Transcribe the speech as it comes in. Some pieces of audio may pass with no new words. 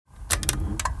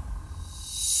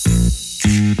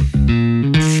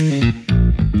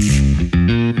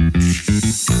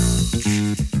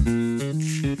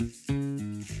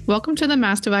Welcome to the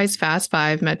Mass Device Fast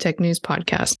 5 MedTech News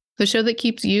Podcast, the show that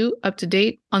keeps you up to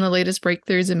date on the latest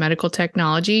breakthroughs in medical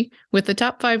technology with the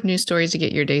top 5 news stories to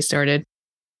get your day started.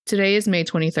 Today is May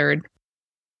 23rd.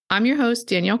 I'm your host,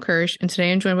 Danielle Kirsh, and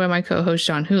today I'm joined by my co-host,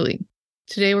 John Whooley.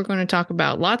 Today we're going to talk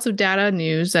about lots of data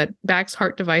news that backs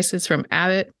heart devices from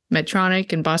Abbott,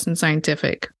 Medtronic, and Boston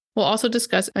Scientific. We'll also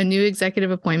discuss a new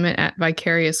executive appointment at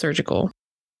Vicarious Surgical.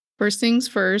 First things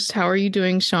first, how are you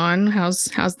doing, Sean? How's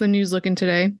the news looking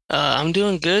today? I'm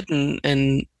doing good,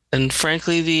 and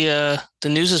frankly, the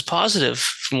news is positive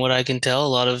from what I can tell. A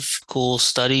lot of cool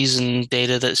studies and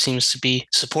data that seems to be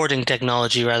supporting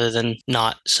technology rather than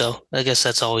not. So I guess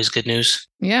that's always good news.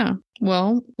 Yeah.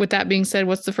 Well, with that being said,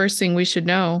 what's the first thing we should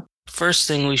know? First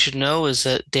thing we should know is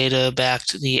that data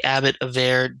backed the Abbott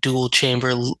Aveir dual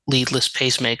chamber leadless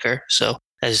pacemaker. So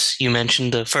as you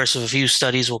mentioned, the first of a few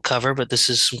studies we'll cover, but this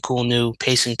is some cool new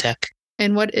pacing tech.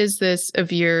 And what is this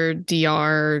Aveir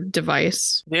DR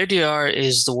device? Aveir DR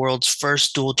is the world's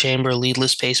first dual chamber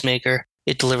leadless pacemaker.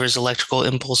 It delivers electrical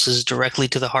impulses directly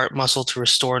to the heart muscle to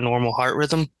restore normal heart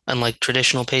rhythm. Unlike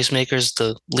traditional pacemakers,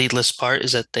 the leadless part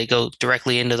is that they go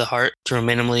directly into the heart through a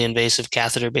minimally invasive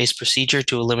catheter-based procedure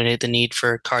to eliminate the need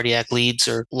for cardiac leads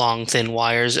or long, thin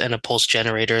wires and a pulse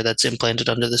generator that's implanted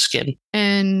under the skin.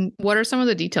 And what are some of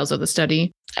the details of the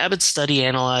study? Abbott's study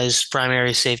analyzed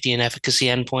primary safety and efficacy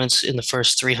endpoints in the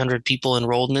first 300 people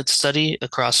enrolled in its study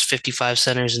across 55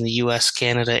 centers in the US,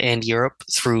 Canada, and Europe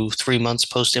through 3 months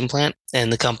post-implant.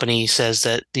 And the company says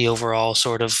that the overall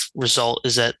sort of result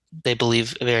is that they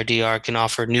believe Aveir DR can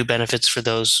offer new benefits for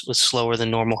those with slower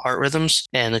than normal heart rhythms.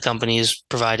 And the company is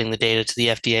providing the data to the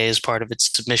FDA as part of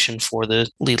its submission for the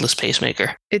leadless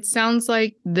pacemaker. It sounds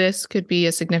like this could be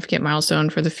a significant milestone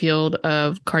for the field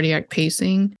of cardiac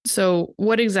pacing. So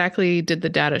what exactly did the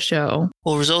data show?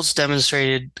 Well, results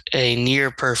demonstrated a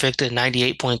near perfect, a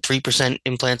 98.3%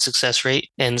 implant success rate,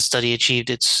 and the study achieved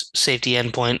its safety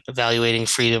endpoint evaluating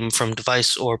freedom from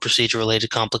device or procedure-related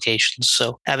complications.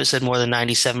 So Abbott said more than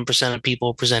 97% of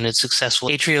people presented successful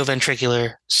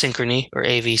atrioventricular synchrony, or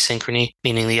AV synchrony,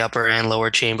 meaning the upper and lower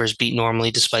chambers beat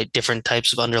normally despite different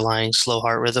types of underlying slow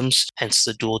heart rhythms, hence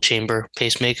the dual chamber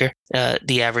pacemaker.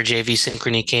 The average AV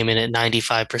synchrony came in at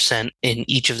 95% in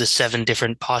each of the 7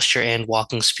 different posture and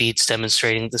walking speeds,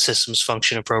 demonstrating the systems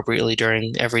function appropriately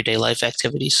during everyday life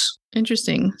activities.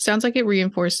 Interesting. Sounds like it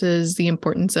reinforces the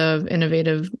importance of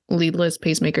innovative leadless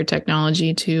pacemaker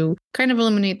technology to kind of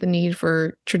eliminate the need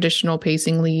for traditional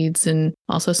pacing leads and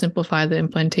also simplify the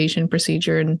implantation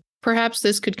procedure. And perhaps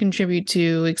this could contribute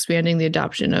to expanding the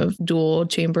adoption of dual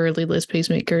chamber leadless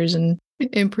pacemakers and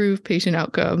improve patient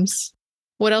outcomes.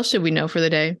 What else should we know for the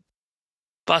day?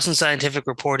 Boston Scientific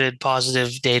reported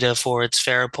positive data for its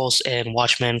Farapulse and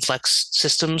Watchman FLX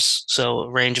systems, so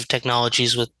a range of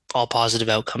technologies with all positive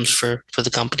outcomes for the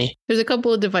company. There's a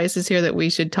couple of devices here that we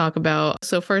should talk about.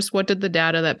 So first, what did the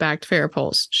data that backed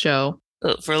Farapulse show?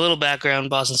 For a little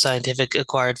background, Boston Scientific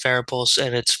acquired Farapulse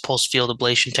and its pulse field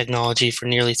ablation technology for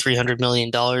nearly $300 million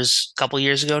a couple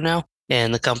years ago now,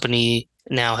 and the company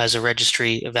now has a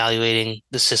registry evaluating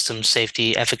the system's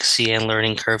safety, efficacy, and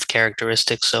learning curve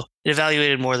characteristics. So it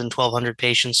evaluated more than 1,200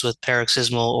 patients with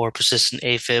paroxysmal or persistent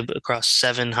AFib across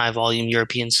 7 high-volume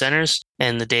European centers,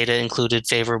 and the data included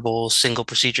favorable single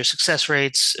procedure success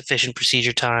rates, efficient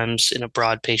procedure times in a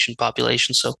broad patient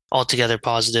population. So altogether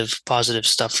positive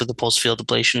stuff for the pulse field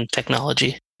ablation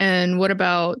technology. And what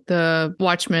about the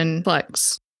Watchman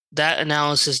FLX? That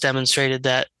analysis demonstrated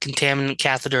that contaminant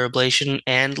catheter ablation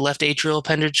and left atrial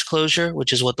appendage closure,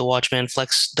 which is what the Watchman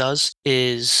FLX does,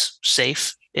 is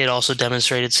safe. It also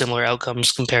demonstrated similar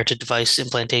outcomes compared to device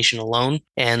implantation alone.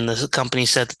 And the company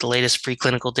said that the latest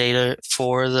preclinical data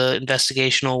for the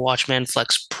investigational Watchman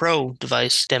FLX Pro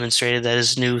device demonstrated that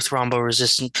its new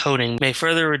thromboresistant coating may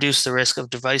further reduce the risk of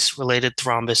device-related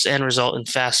thrombus and result in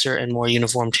faster and more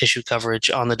uniform tissue coverage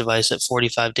on the device at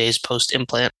 45 days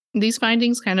post-implant. These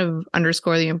findings kind of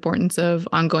underscore the importance of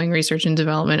ongoing research and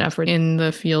development effort in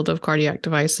the field of cardiac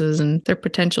devices and their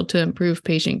potential to improve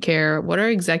patient care. What are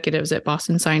executives at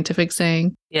Boston Scientific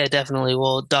saying? Yeah, definitely.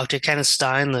 Well, Dr. Kenneth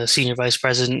Stein, the Senior Vice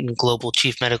President and Global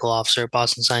Chief Medical Officer at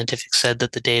Boston Scientific, said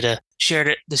that the data shared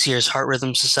at this year's Heart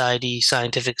Rhythm Society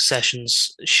scientific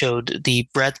sessions showed the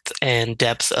breadth and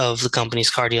depth of the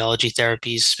company's cardiology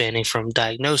therapies spanning from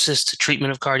diagnosis to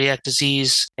treatment of cardiac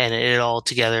disease, and it all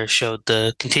together showed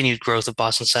the continued growth of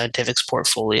Boston Scientific's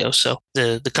portfolio. So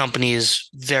the company is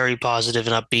very positive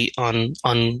and upbeat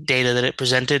on data that it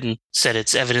presented and said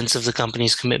it's evidence of the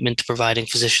company's commitment to providing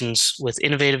physicians with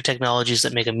innovative technologies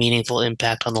that make a meaningful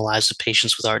impact on the lives of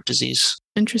patients with heart disease.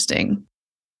 Interesting.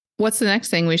 What's the next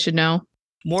thing we should know?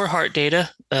 More heart data.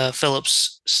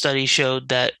 Philips' study showed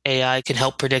that AI can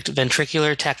help predict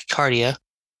ventricular tachycardia.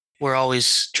 We're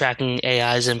always tracking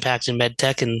AI's impact in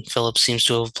medtech, and Philips seems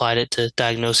to have applied it to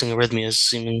diagnosing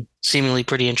arrhythmias, seemingly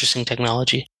pretty interesting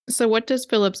technology. So what does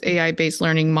Philips' AI-based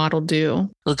learning model do?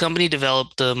 The company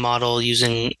developed the model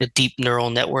using a deep neural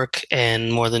network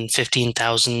and more than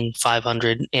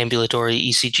 15,500 ambulatory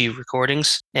ECG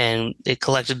recordings. And it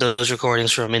collected those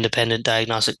recordings from independent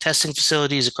diagnostic testing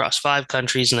facilities across 5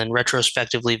 countries and then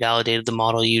retrospectively validated the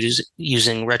model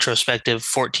using retrospective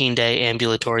 14-day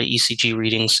ambulatory ECG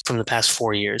readings from the past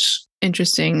 4 years.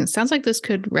 Interesting. Sounds like this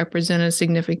could represent a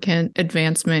significant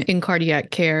advancement in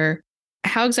cardiac care.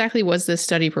 How exactly was this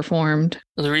study performed?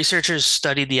 The researchers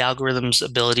studied the algorithm's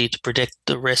ability to predict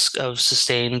the risk of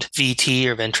sustained VT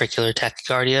or ventricular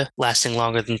tachycardia lasting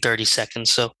longer than 30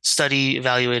 seconds. So the study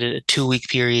evaluated a 2-week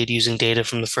period using data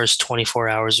from the first 24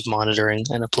 hours of monitoring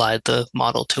and applied the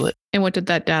model to it. And what did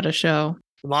that data show?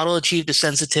 The model achieved a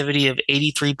sensitivity of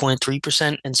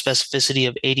 83.3% and specificity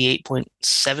of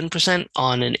 88.7%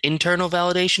 on an internal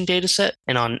validation dataset,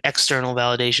 and on external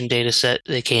validation dataset,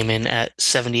 they came in at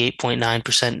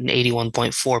 78.9% and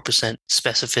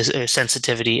 81.4%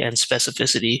 sensitivity and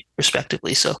specificity,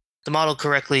 respectively. So the model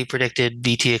correctly predicted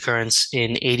VT occurrence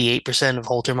in 88% of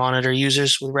Holter monitor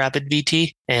users with rapid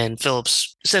VT, and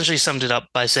Philips essentially summed it up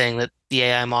by saying that the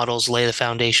AI models lay the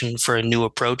foundation for a new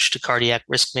approach to cardiac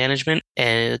risk management,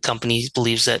 and the company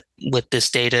believes that with this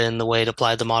data and the way it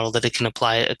applied the model, that it can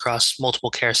apply it across multiple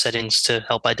care settings to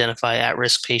help identify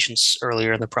at-risk patients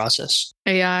earlier in the process.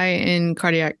 AI in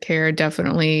cardiac care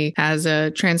definitely has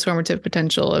a transformative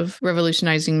potential of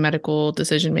revolutionizing medical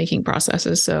decision-making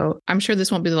processes. So I'm sure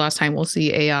this won't be the last time we'll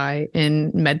see AI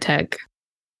in medtech.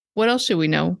 What else should we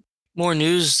know? More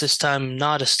news, this time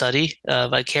not a study.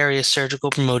 Vicarious Surgical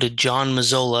promoted John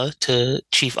Mazzola to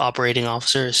Chief Operating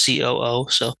Officer, COO.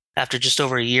 So after just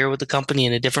over a year with the company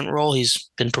in a different role,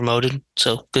 he's been promoted.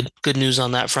 So good news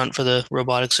on that front for the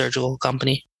robotic surgical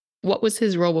company. What was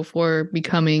his role before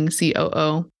becoming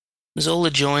COO?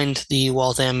 Mazzola joined the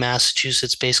Waltham,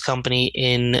 Massachusetts-based company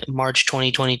in March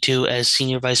 2022 as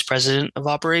Senior Vice President of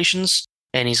Operations.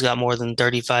 And he's got more than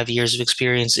 35 years of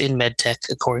experience in medtech,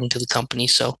 according to the company.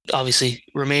 So obviously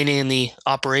remaining in the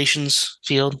operations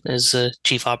field as a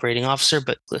chief operating officer,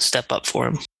 but a step up for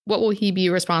him. What will he be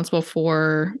responsible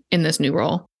for in this new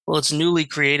role? Well, it's a newly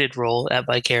created role at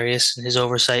Vicarious, and his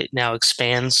oversight now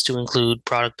expands to include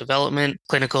product development,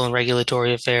 clinical and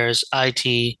regulatory affairs,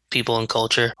 IT, people and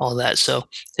culture, all that. So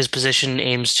his position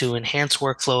aims to enhance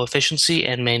workflow efficiency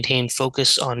and maintain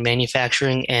focus on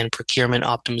manufacturing and procurement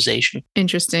optimization.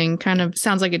 Interesting. Kind of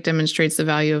sounds like it demonstrates the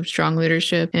value of strong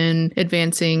leadership in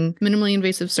advancing minimally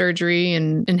invasive surgery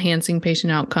and enhancing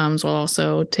patient outcomes while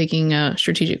also taking a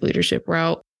strategic leadership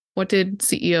route. What did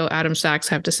CEO Adam Sachs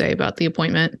have to say about the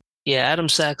appointment? Yeah, Adam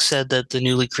Sachs said that the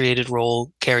newly created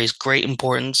role carries great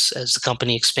importance as the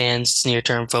company expands its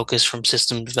near-term focus from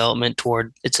system development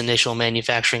toward its initial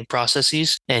manufacturing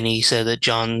processes. And he said that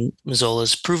John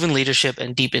Mazzola's proven leadership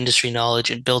and deep industry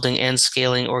knowledge in building and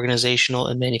scaling organizational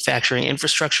and manufacturing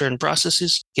infrastructure and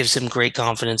processes gives him great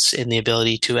confidence in the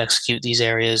ability to execute these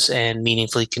areas and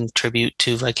meaningfully contribute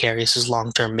to Vicarious's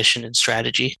long-term mission and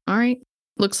strategy. All right.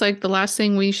 Looks like the last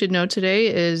thing we should know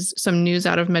today is some news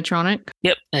out of Medtronic.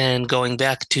 Yep. And going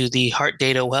back to the heart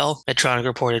data, Medtronic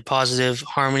reported positive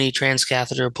Harmony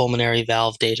transcatheter pulmonary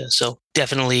valve data. So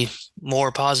definitely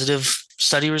more positive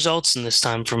study results, and this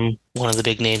time from one of the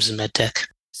big names in medtech.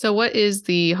 So what is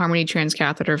the Harmony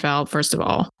transcatheter valve, first of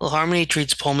all? Well, Harmony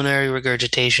treats pulmonary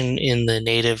regurgitation in the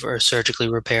native or surgically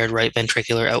repaired right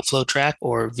ventricular outflow tract,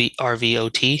 or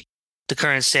RVOT. The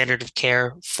current standard of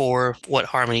care for what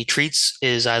Harmony treats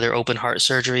is either open heart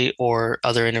surgery or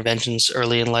other interventions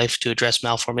early in life to address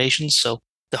malformations. So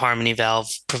the Harmony valve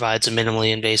provides a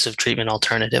minimally invasive treatment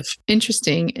alternative.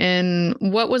 Interesting. And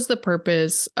what was the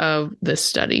purpose of this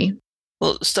study?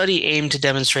 Well, the study aimed to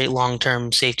demonstrate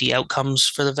long-term safety outcomes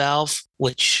for the valve,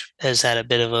 which has had a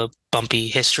bit of a bumpy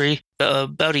history.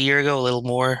 About a year ago, a little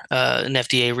more, an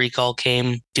FDA recall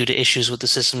came due to issues with the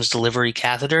system's delivery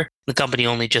catheter. The company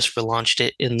only just relaunched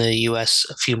it in the US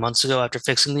a few months ago after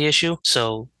fixing the issue.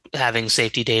 So having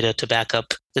safety data to back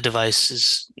up the device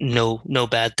is no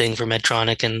bad thing for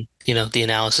Medtronic. And, the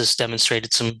analysis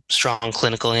demonstrated some strong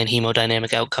clinical and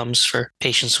hemodynamic outcomes for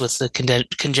patients with the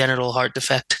congenital heart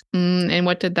defect. And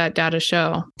what did that data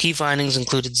show? Key findings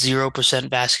included 0%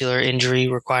 vascular injury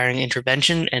requiring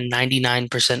intervention and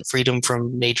 99% freedom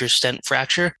from major stent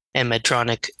fracture. And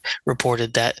Medtronic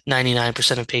reported that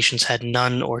 99% of patients had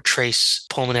none or trace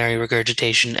pulmonary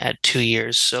regurgitation at 2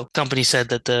 years. So the company said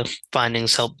that the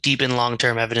findings help deepen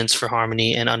long-term evidence for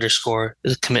Harmony and underscore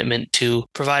the commitment to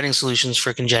providing solutions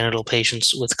for congenital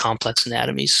patients with complex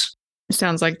anatomies.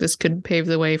 Sounds like this could pave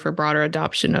the way for broader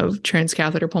adoption of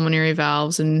transcatheter pulmonary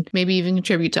valves and maybe even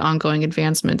contribute to ongoing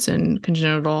advancements in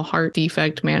congenital heart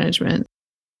defect management.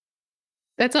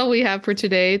 That's all we have for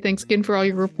today. Thanks again for all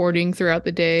your reporting throughout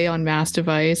the day on Mass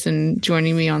Device and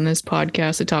joining me on this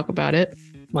podcast to talk about it.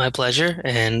 My pleasure,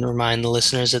 and remind the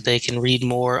listeners that they can read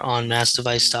more on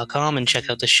massdevice.com and check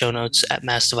out the show notes at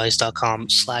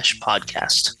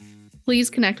massdevice.com/podcast.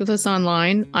 Please connect with us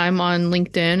online. I'm on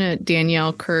LinkedIn at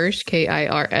Danielle Kirsh,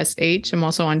 Kirsh. I'm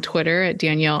also on Twitter at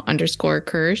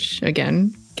Danielle_Kirsh,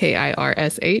 again,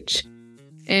 Kirsh.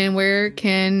 And where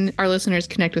can our listeners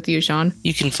connect with you, Sean?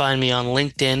 You can find me on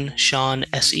LinkedIn, Sean,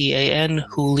 Sean,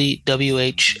 Whooley,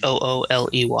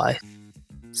 Whooley.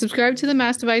 Subscribe to the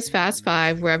Mass Device Fast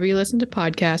 5 wherever you listen to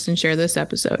podcasts and share this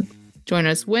episode. Join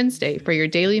us Wednesday for your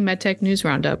daily MedTech News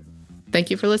Roundup. Thank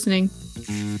you for listening.